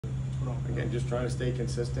again, just trying to stay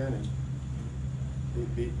consistent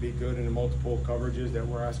and be good in the multiple coverages that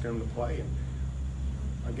we're asking him to play.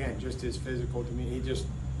 And again, just his physical to me, he just,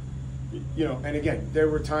 you know, and again, there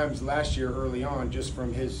were times last year early on, just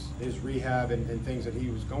from his rehab and things that he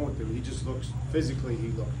was going through, he just looks, physically he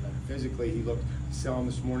looked better. Physically he looked, I saw him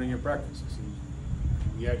this morning at breakfast.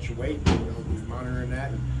 He had your weight, you know, we're monitoring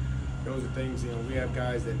that, and those are things, you know, we have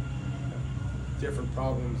guys that have different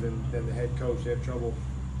problems than the head coach. They have trouble,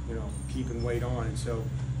 you know, keeping weight on, and so,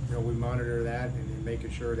 you know, we monitor that and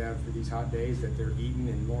making sure that for these hot days that they're eating,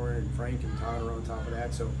 and Lauren and Frank and Todd are on top of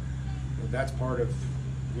that. So, you know, that's part of,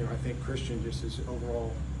 you know, I think Kristian, just his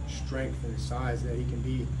overall strength and his size, that he can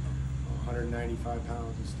be 195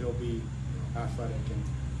 pounds and still be athletic and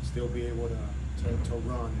still be able to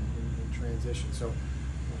run and transition. So,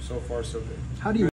 so far so good. How do you